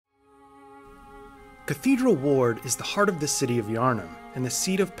Cathedral Ward is the heart of the city of Yarnum and the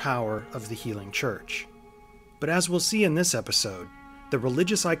seat of power of the Healing Church. But as we'll see in this episode, the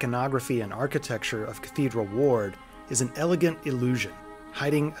religious iconography and architecture of Cathedral Ward is an elegant illusion,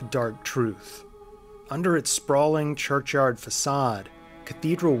 hiding a dark truth. Under its sprawling churchyard facade,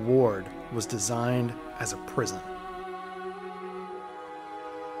 Cathedral Ward was designed as a prison.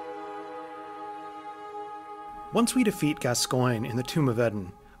 Once we defeat Gascoigne in the Tomb of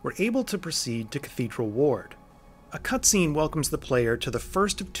Eden, we're able to proceed to Cathedral Ward. A cutscene welcomes the player to the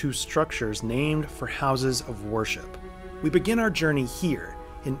first of two structures named for houses of worship. We begin our journey here,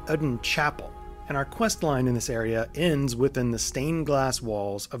 in Eden Chapel, and our quest line in this area ends within the stained glass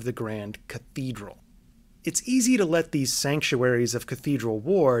walls of the Grand Cathedral. It's easy to let these sanctuaries of Cathedral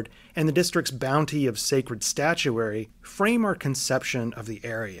Ward and the district's bounty of sacred statuary frame our conception of the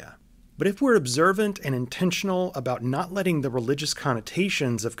area. But if we're observant and intentional about not letting the religious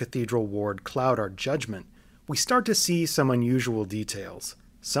connotations of Cathedral Ward cloud our judgment, we start to see some unusual details,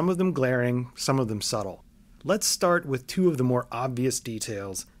 some of them glaring, some of them subtle. Let's start with two of the more obvious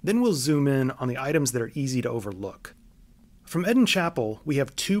details, then we'll zoom in on the items that are easy to overlook. From Eden Chapel, we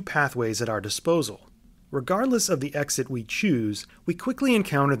have two pathways at our disposal. Regardless of the exit we choose, we quickly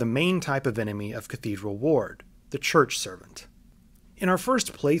encounter the main type of enemy of Cathedral Ward, the church servant. In our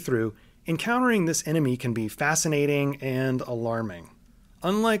first playthrough, encountering this enemy can be fascinating and alarming.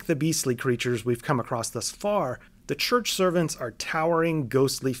 Unlike the beastly creatures we've come across thus far, the church servants are towering,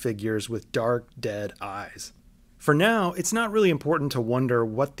 ghostly figures with dark, dead eyes. For now, it's not really important to wonder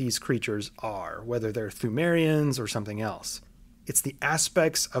what these creatures are, whether they're Pthumerians or something else. It's the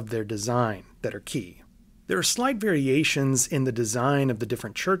aspects of their design that are key. There are slight variations in the design of the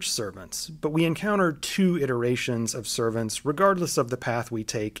different church servants, but we encounter two iterations of servants regardless of the path we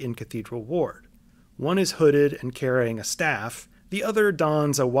take in Cathedral Ward. One is hooded and carrying a staff, the other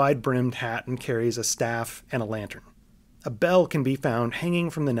dons a wide-brimmed hat and carries a staff and a lantern. A bell can be found hanging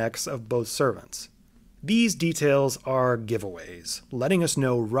from the necks of both servants. These details are giveaways, letting us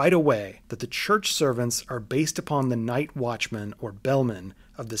know right away that the church servants are based upon the night watchmen or bellmen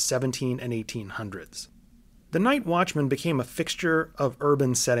of the 17 and 1800s. The night watchman became a fixture of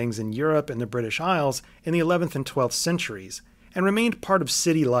urban settings in Europe and the British Isles in the 11th and 12th centuries, and remained part of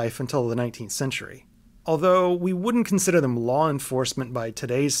city life until the 19th century. Although we wouldn't consider them law enforcement by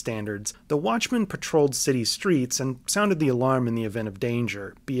today's standards, the watchmen patrolled city streets and sounded the alarm in the event of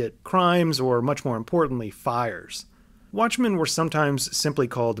danger, be it crimes or, much more importantly, fires. Watchmen were sometimes simply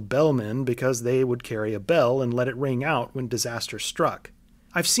called bellmen because they would carry a bell and let it ring out when disaster struck.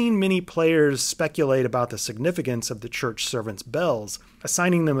 I've seen many players speculate about the significance of the church servants' bells,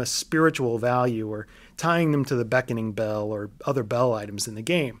 assigning them a spiritual value or tying them to the beckoning bell or other bell items in the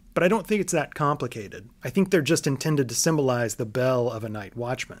game, but I don't think it's that complicated. I think they're just intended to symbolize the bell of a night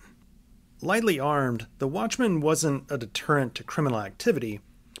watchman. Lightly armed, the watchman wasn't a deterrent to criminal activity,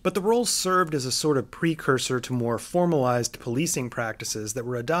 but the role served as a sort of precursor to more formalized policing practices that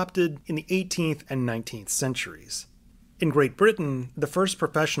were adopted in the 18th and 19th centuries. In Great Britain, the first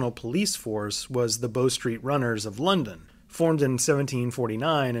professional police force was the Bow Street Runners of London, formed in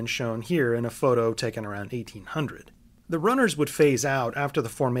 1749 and shown here in a photo taken around 1800. The Runners would phase out after the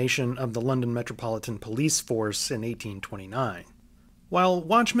formation of the London Metropolitan Police Force in 1829. While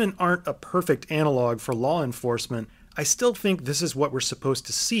watchmen aren't a perfect analog for law enforcement, I still think this is what we're supposed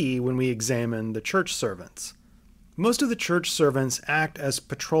to see when we examine the church servants. Most of the church servants act as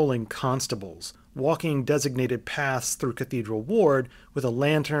patrolling constables, walking designated paths through Cathedral Ward with a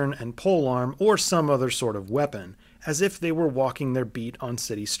lantern and polearm or some other sort of weapon, as if they were walking their beat on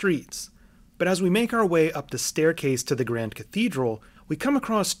city streets. But as we make our way up the staircase to the Grand Cathedral, we come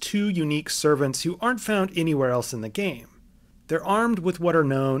across two unique servants who aren't found anywhere else in the game. They're armed with what are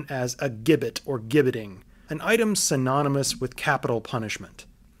known as a gibbet or gibbeting, an item synonymous with capital punishment.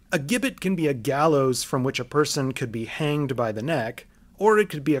 A gibbet can be a gallows from which a person could be hanged by the neck, or it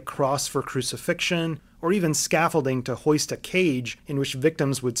could be a cross for crucifixion, or even scaffolding to hoist a cage in which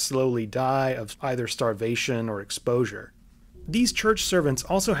victims would slowly die of either starvation or exposure. These church servants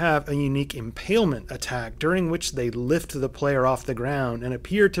also have a unique impalement attack during which they lift the player off the ground and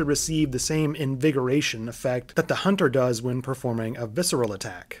appear to receive the same invigoration effect that the hunter does when performing a visceral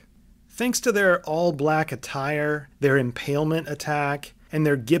attack. Thanks to their all-black attire, their impalement attack, and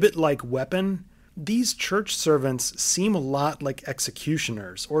their gibbet-like weapon, these church servants seem a lot like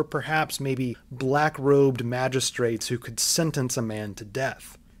executioners, or perhaps maybe black-robed magistrates who could sentence a man to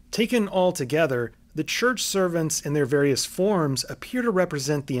death. Taken all together, the church servants in their various forms appear to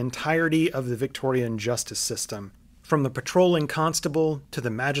represent the entirety of the Victorian justice system, from the patrolling constable to the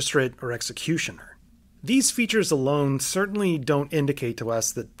magistrate or executioner. These features alone certainly don't indicate to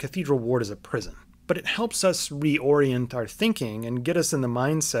us that Cathedral Ward is a prison. but it helps us reorient our thinking and get us in the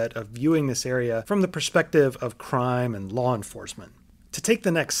mindset of viewing this area from the perspective of crime and law enforcement. To take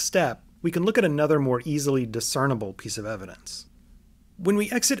the next step, we can look at another more easily discernible piece of evidence. When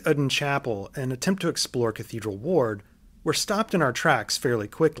we exit Udden Chapel and attempt to explore Cathedral Ward, we're stopped in our tracks fairly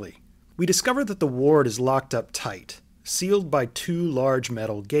quickly. We discover that the ward is locked up tight, sealed by 2 large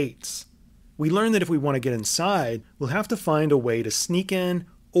metal gates. We learn that if we want to get inside, we'll have to find a way to sneak in,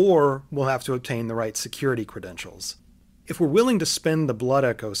 or we'll have to obtain the right security credentials. If we're willing to spend the blood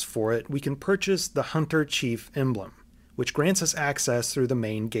echoes for it, we can purchase the Hunter Chief emblem, which grants us access through the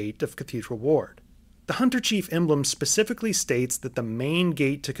main gate of Cathedral Ward. The Hunter Chief emblem specifically states that the main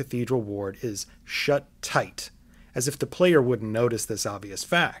gate to Cathedral Ward is shut tight, as if the player wouldn't notice this obvious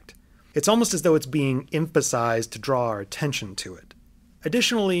fact. It's almost as though it's being emphasized to draw our attention to it.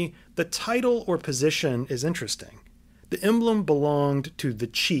 Additionally, the title or position is interesting. The emblem belonged to the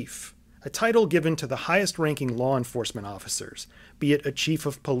Chief, a title given to the highest-ranking law enforcement officers, be it a Chief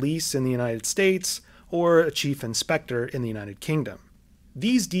of Police in the United States or a Chief Inspector in the United Kingdom.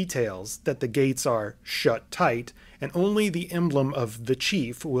 These details, that the gates are shut tight and only the emblem of the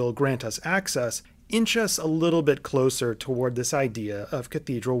Chief will grant us access, inch us a little bit closer toward this idea of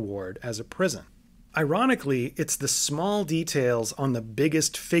Cathedral Ward as a prison. Ironically, it's the small details on the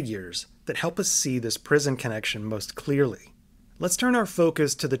biggest figures that help us see this prison connection most clearly. Let's turn our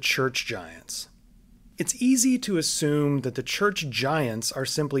focus to the church giants. It's easy to assume that the church giants are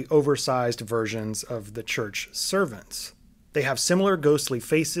simply oversized versions of the church servants. They have similar ghostly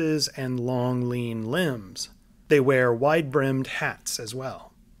faces and long, lean limbs. They wear wide-brimmed hats as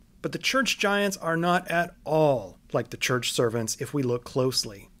well. But the church giants are not at all like the church servants if we look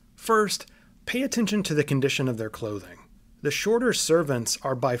closely. First, pay attention to the condition of their clothing. The shorter servants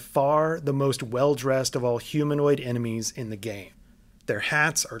are by far the most well-dressed of all humanoid enemies in the game. Their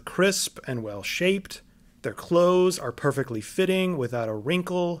hats are crisp and well-shaped. Their clothes are perfectly fitting without a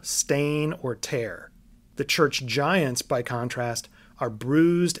wrinkle, stain, or tear. The church giants, by contrast, are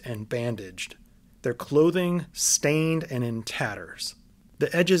bruised and bandaged. Their clothing stained and in tatters.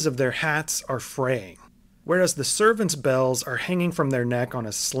 The edges of their hats are fraying. Whereas the servants' bells are hanging from their neck on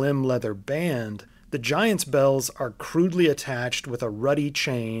a slim leather band, the giants' bells are crudely attached with a ruddy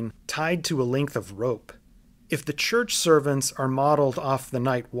chain tied to a length of rope. If the church servants are modeled off the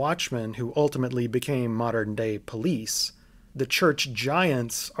night watchmen who ultimately became modern-day police, the church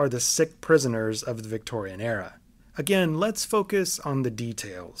giants are the sick prisoners of the Victorian era. Again, let's focus on the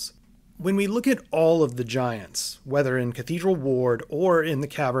details. When we look at all of the giants, whether in Cathedral Ward or in the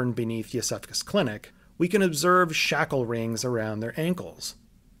cavern beneath Yosefka's clinic, we can observe shackle rings around their ankles.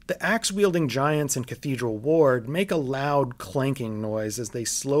 The axe-wielding giants in Cathedral Ward make a loud clanking noise as they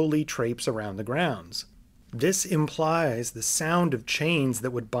slowly traipse around the grounds. This implies the sound of chains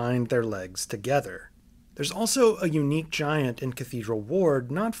that would bind their legs together. There's also a unique giant in Cathedral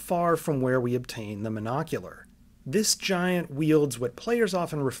Ward not far from where we obtain the monocular. This giant wields what players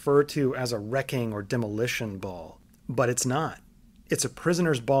often refer to as a wrecking or demolition ball, but it's not. It's a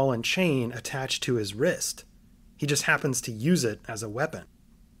prisoner's ball and chain attached to his wrist. He just happens to use it as a weapon.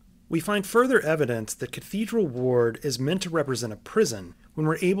 We find further evidence that Cathedral Ward is meant to represent a prison when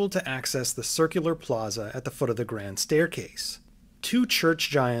we're able to access the circular plaza at the foot of the grand staircase. 2 church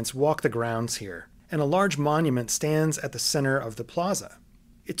giants walk the grounds here, and a large monument stands at the center of the plaza.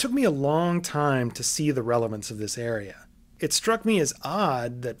 It took me a long time to see the relevance of this area. It struck me as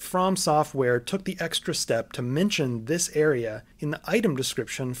odd that From Software took the extra step to mention this area in the item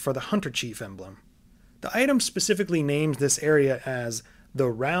description for the Hunter Chief emblem. The item specifically names this area as the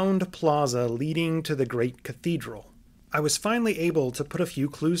round plaza leading to the great cathedral. I was finally able to put a few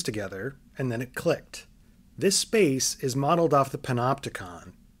clues together, and then it clicked. This space is modeled off the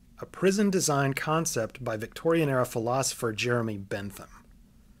Panopticon, a prison design concept by Victorian-era philosopher Jeremy Bentham.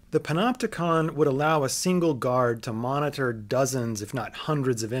 The Panopticon would allow a single guard to monitor dozens, if not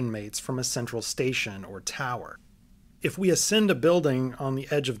hundreds, of inmates from a central station or tower. If we ascend a building on the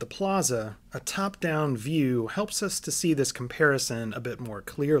edge of the plaza, a top-down view helps us to see this comparison a bit more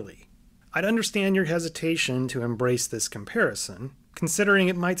clearly. I'd understand your hesitation to embrace this comparison, considering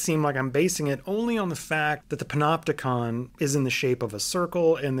it might seem like I'm basing it only on the fact that the Panopticon is in the shape of a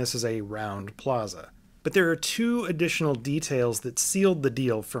circle and this is a round plaza. But there are 2 additional details that sealed the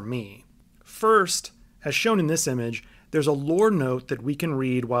deal for me. First, as shown in this image, there's a lore note that we can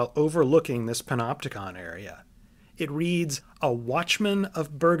read while overlooking this Panopticon area. It reads, "A watchman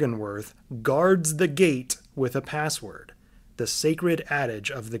of Bergenworth guards the gate with a password, the sacred adage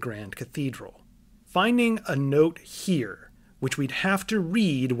of the Grand Cathedral." Finding a note here, which we'd have to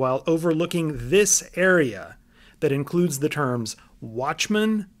read while overlooking this area, that includes the terms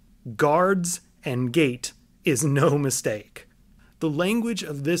watchman, guards, and gate is no mistake. The language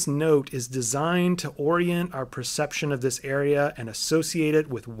of this note is designed to orient our perception of this area and associate it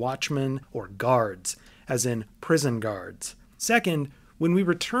with watchmen or guards, as in prison guards. Second, when we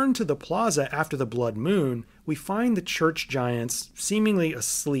return to the plaza after the blood moon, we find the church giants seemingly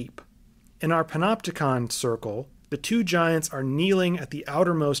asleep. In our panopticon circle, the two giants are kneeling at the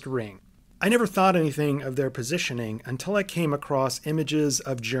outermost ring. I never thought anything of their positioning until I came across images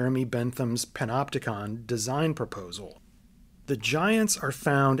of Jeremy Bentham's panopticon design proposal. The giants are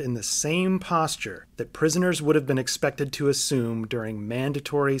found in the same posture that prisoners would have been expected to assume during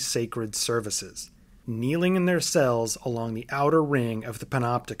mandatory sacred services, kneeling in their cells along the outer ring of the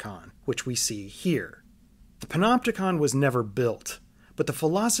panopticon, which we see here. The panopticon was never built, but the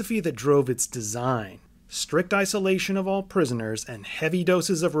philosophy that drove its design, strict isolation of all prisoners and heavy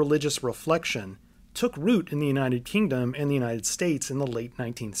doses of religious reflection, took root in the United Kingdom and the United States in the late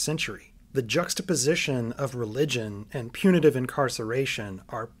 19th century. The juxtaposition of religion and punitive incarceration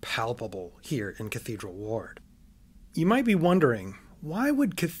are palpable here in Cathedral Ward. You might be wondering, why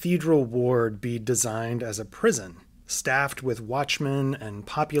would Cathedral Ward be designed as a prison, staffed with watchmen and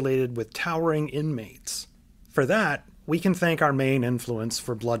populated with towering inmates? For that, we can thank our main influence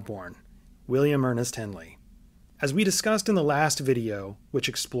for Bloodborne, William Ernest Henley. As we discussed in the last video, which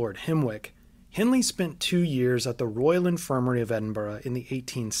explored Himwick, Henley spent 2 years at the Royal Infirmary of Edinburgh in the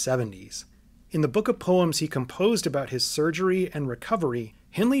 1870s. In the book of poems he composed about his surgery and recovery,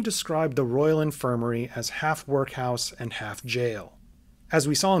 Henley described the Royal Infirmary as half workhouse and half jail. As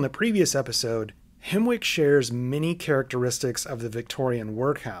we saw in the previous episode, Himwick shares many characteristics of the Victorian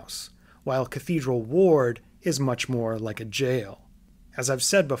workhouse, while Cathedral Ward is much more like a jail. As I've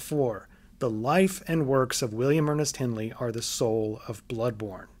said before, the life and works of William Ernest Henley are the soul of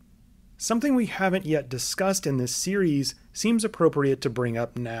Bloodborne. Something we haven't yet discussed in this series seems appropriate to bring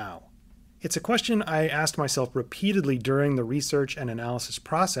up now. It's a question I asked myself repeatedly during the research and analysis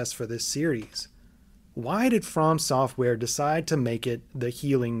process for this series. Why did From Software decide to make it the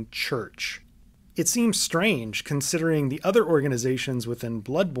Healing Church? It seems strange considering the other organizations within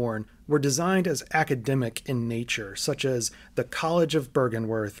Bloodborne were designed as academic in nature, such as the College of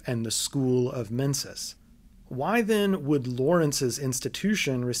Bergenworth and the School of Mensis. Why then would Lawrence's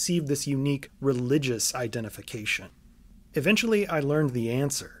institution receive this unique religious identification? Eventually I learned the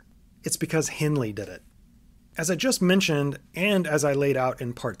answer. It's because Henley did it. As I just mentioned, and as I laid out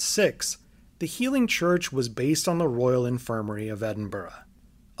in part 6, the Healing Church was based on the Royal Infirmary of Edinburgh.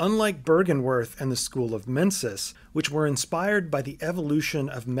 Unlike Bergenworth and the School of Mensis, which were inspired by the evolution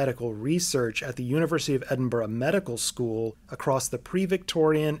of medical research at the University of Edinburgh Medical School across the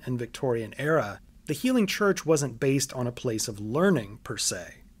pre-Victorian and Victorian era, the Healing Church wasn't based on a place of learning, per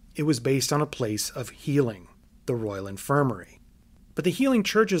se. It was based on a place of healing, the Royal Infirmary. But the Healing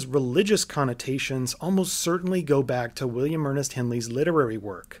Church's religious connotations almost certainly go back to William Ernest Henley's literary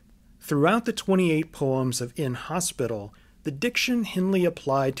work. Throughout the 28 poems of In Hospital, the diction Henley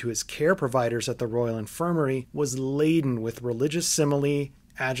applied to his care providers at the Royal Infirmary was laden with religious simile,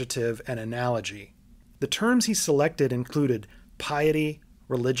 adjective, and analogy. The terms he selected included piety,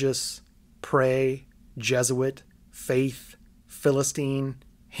 religious, pray, Jesuit, faith, Philistine,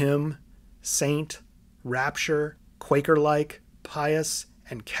 hymn, saint, rapture, Quaker-like, pious,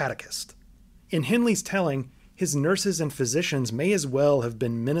 and catechist. In Henley's telling, his nurses and physicians may as well have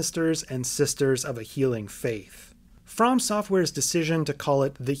been ministers and sisters of a healing faith. From Software's decision to call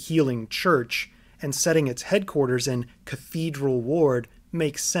it the Healing Church and setting its headquarters in Cathedral Ward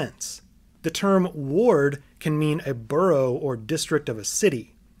makes sense. The term ward can mean a borough or district of a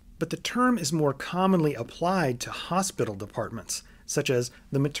city, but the term is more commonly applied to hospital departments, such as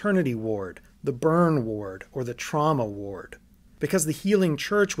the maternity ward, the burn ward, or the trauma ward. Because the Healing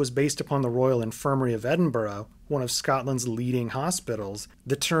Church was based upon the Royal Infirmary of Edinburgh, one of Scotland's leading hospitals,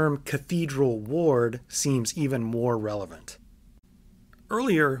 the term Cathedral Ward seems even more relevant.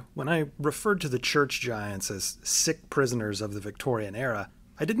 Earlier, when I referred to the church giants as sick prisoners of the Victorian era,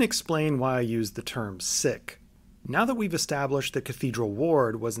 I didn't explain why I used the term sick. Now that we've established that Cathedral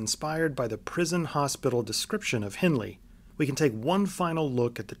Ward was inspired by the prison hospital description of Henley, we can take one final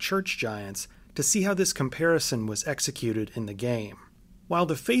look at the church giants to see how this comparison was executed in the game. While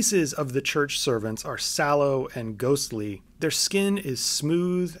the faces of the church servants are sallow and ghostly, their skin is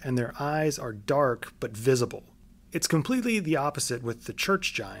smooth and their eyes are dark but visible. It's completely the opposite with the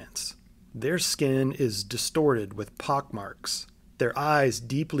church giants. Their skin is distorted with pockmarks, their eyes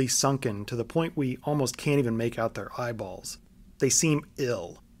deeply sunken to the point we almost can't even make out their eyeballs. They seem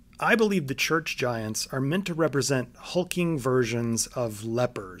ill. I believe the church giants are meant to represent hulking versions of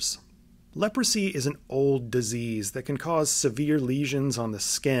lepers. Leprosy is an old disease that can cause severe lesions on the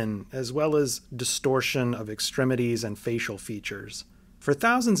skin, as well as distortion of extremities and facial features. For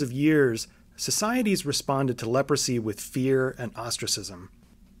thousands of years, societies responded to leprosy with fear and ostracism.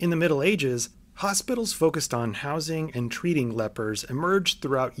 In the Middle Ages, hospitals focused on housing and treating lepers emerged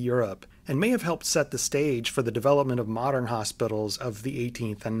throughout Europe and may have helped set the stage for the development of modern hospitals of the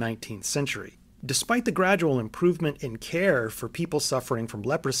 18th and 19th century. Despite the gradual improvement in care for people suffering from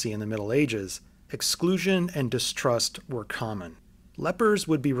leprosy in the Middle Ages, exclusion and distrust were common. Lepers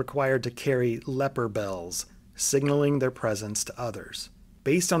would be required to carry leper bells, signaling their presence to others.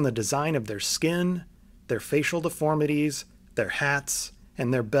 Based on the design of their skin, their facial deformities, their hats,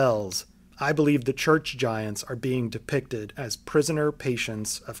 and their bells, I believe the church giants are being depicted as prisoner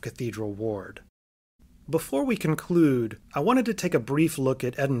patients of Cathedral Ward. Before we conclude, I wanted to take a brief look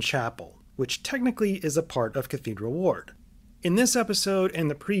at Eden Chapel, which technically is a part of Cathedral Ward. In this episode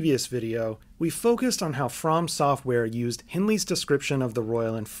and the previous video, we focused on how From Software used Hindley's description of the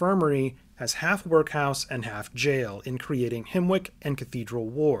Royal Infirmary as half workhouse and half jail in creating Himwick and Cathedral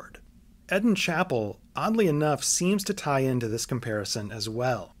Ward. Eden Chapel, oddly enough, seems to tie into this comparison as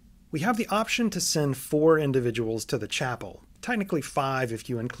well. We have the option to send 4 individuals to the chapel, technically 5 if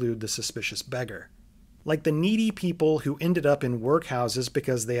you include the suspicious beggar. Like the needy people who ended up in workhouses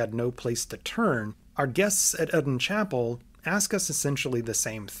because they had no place to turn, our guests at Eden Chapel ask us essentially the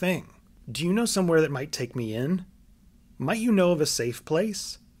same thing. Do you know somewhere that might take me in? Might you know of a safe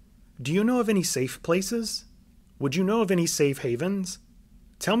place? Do you know of any safe places? Would you know of any safe havens?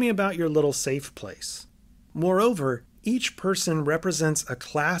 Tell me about your little safe place. Moreover, each person represents a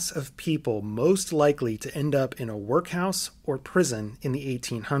class of people most likely to end up in a workhouse or prison in the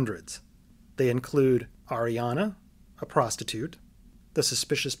 1800s. They include Ariana, a prostitute, the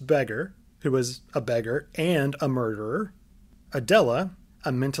suspicious beggar, who was a beggar and a murderer, Adela,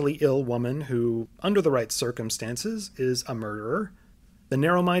 a mentally ill woman who, under the right circumstances, is a murderer, the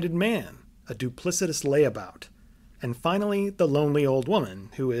narrow-minded man, a duplicitous layabout, and finally the lonely old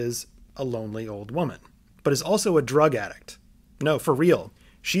woman, who is a lonely old woman, but is also a drug addict. No, for real.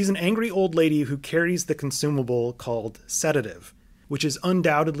 She's an angry old lady who carries the consumable called sedative, which is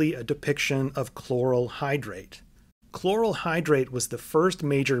undoubtedly a depiction of chloral hydrate. Chloral hydrate was the first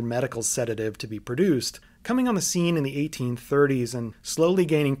major medical sedative to be produced, coming on the scene in the 1830s and slowly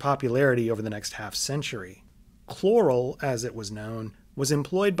gaining popularity over the next half-century. Chloral, as it was known, was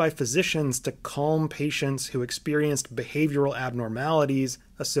employed by physicians to calm patients who experienced behavioral abnormalities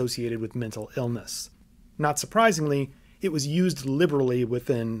associated with mental illness. Not surprisingly, it was used liberally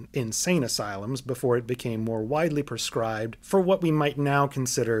within insane asylums before it became more widely prescribed for what we might now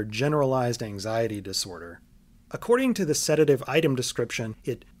consider generalized anxiety disorder. According to the sedative item description,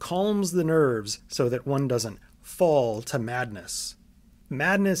 it calms the nerves so that one doesn't fall to madness.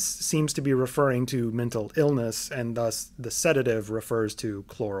 Madness seems to be referring to mental illness, and thus the sedative refers to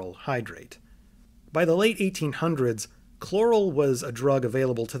chloral hydrate. By the late 1800s, chloral was a drug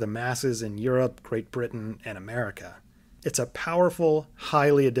available to the masses in Europe, Great Britain, and America. It's a powerful,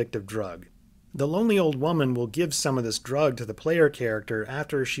 highly addictive drug. The lonely old woman will give some of this drug to the player character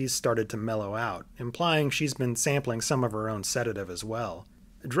after she's started to mellow out, implying she's been sampling some of her own sedative as well.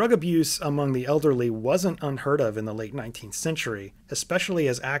 Drug abuse among the elderly wasn't unheard of in the late 19th century, especially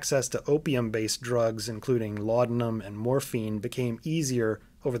as access to opium-based drugs including laudanum and morphine became easier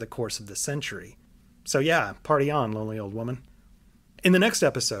over the course of the century. So yeah, party on, lonely old woman. In the next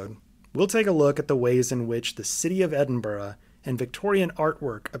episode, we'll take a look at the ways in which the city of Edinburgh and Victorian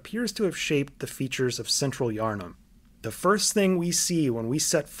artwork appears to have shaped the features of central Yarnum. The first thing we see when we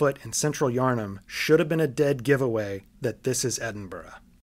set foot in central Yarnum should have been a dead giveaway that this is Edinburgh.